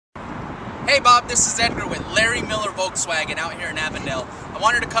Hey Bob, this is Edgar with Larry Miller Volkswagen out here in Avondale. I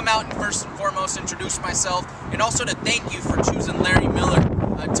wanted to come out and first and foremost introduce myself and also to thank you for choosing Larry Miller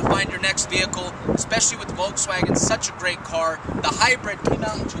to find your next vehicle, especially with Volkswagen, such a great car. The hybrid came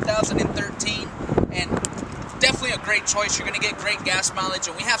out in 2013 and definitely a great choice. You're going to get great gas mileage,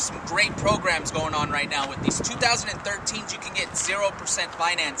 and we have some great programs going on right now with these 2013s. You can get 0%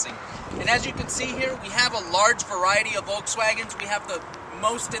 financing. And as you can see here, we have a large variety of Volkswagens. We have the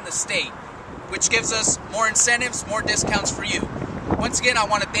most in the state, which gives us more incentives, more discounts for you. Once again, I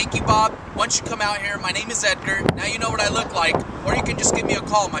want to thank you, Bob. Once you come out here, my name is Edgar. Now you know what I look like, or you can just give me a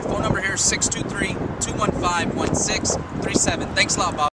call. My phone number here is 623-215-1637. Thanks a lot, Bob.